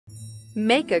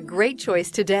Make a great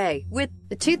choice today with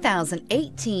the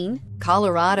 2018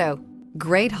 Colorado.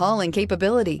 Great hauling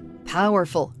capability,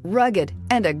 powerful, rugged,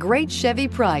 and a great Chevy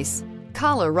price.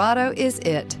 Colorado is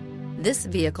it. This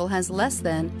vehicle has less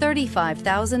than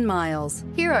 35,000 miles.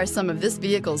 Here are some of this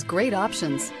vehicle's great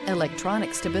options: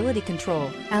 electronic stability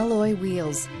control, alloy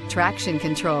wheels, traction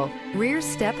control, rear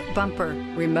step bumper,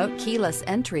 remote keyless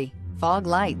entry, fog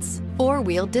lights,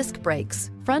 four-wheel disc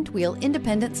brakes, front-wheel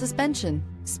independent suspension,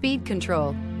 speed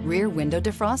control, rear window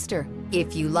defroster.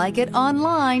 If you like it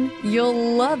online,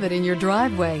 you'll love it in your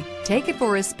driveway. Take it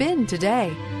for a spin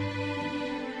today.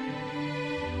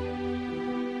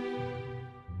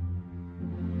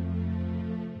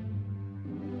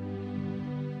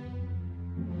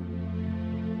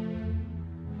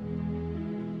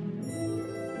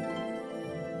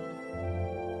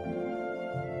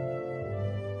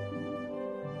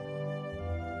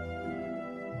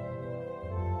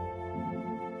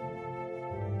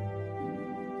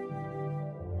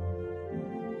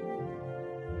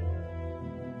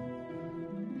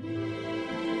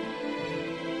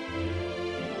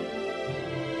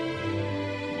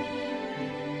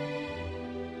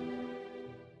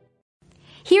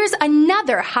 Here's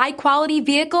another high-quality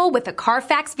vehicle with a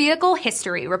Carfax Vehicle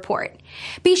History Report.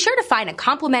 Be sure to find a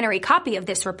complimentary copy of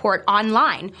this report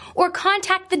online or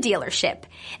contact the dealership.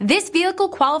 This vehicle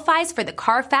qualifies for the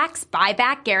Carfax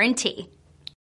Buyback Guarantee.